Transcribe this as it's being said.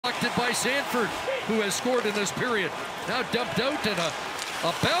deflected by Sanford, who has scored in this period. Now dumped out and a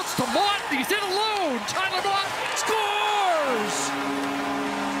bounce to Motte. He's in alone. Tyler Motte scores!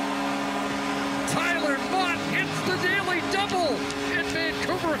 Tyler Motte hits the daily double, and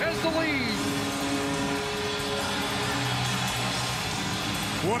Vancouver has the lead.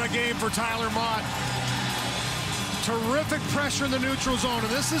 What a game for Tyler Motte. Terrific pressure in the neutral zone,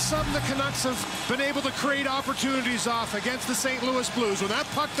 and this is something the Canucks have been able to create opportunities off against the St. Louis Blues. When that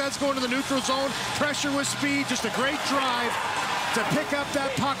puck does go into the neutral zone, pressure with speed, just a great drive to pick up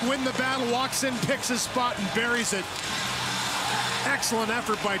that puck, win the battle, walks in, picks his spot, and buries it. Excellent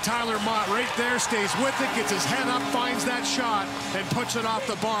effort by Tyler Motte right there, stays with it, gets his head up, finds that shot, and puts it off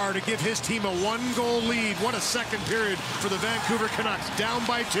the bar to give his team a 1-goal lead. What a second period for the Vancouver Canucks. Down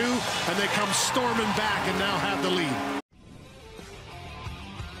by 2, and they come storming back and now have the lead.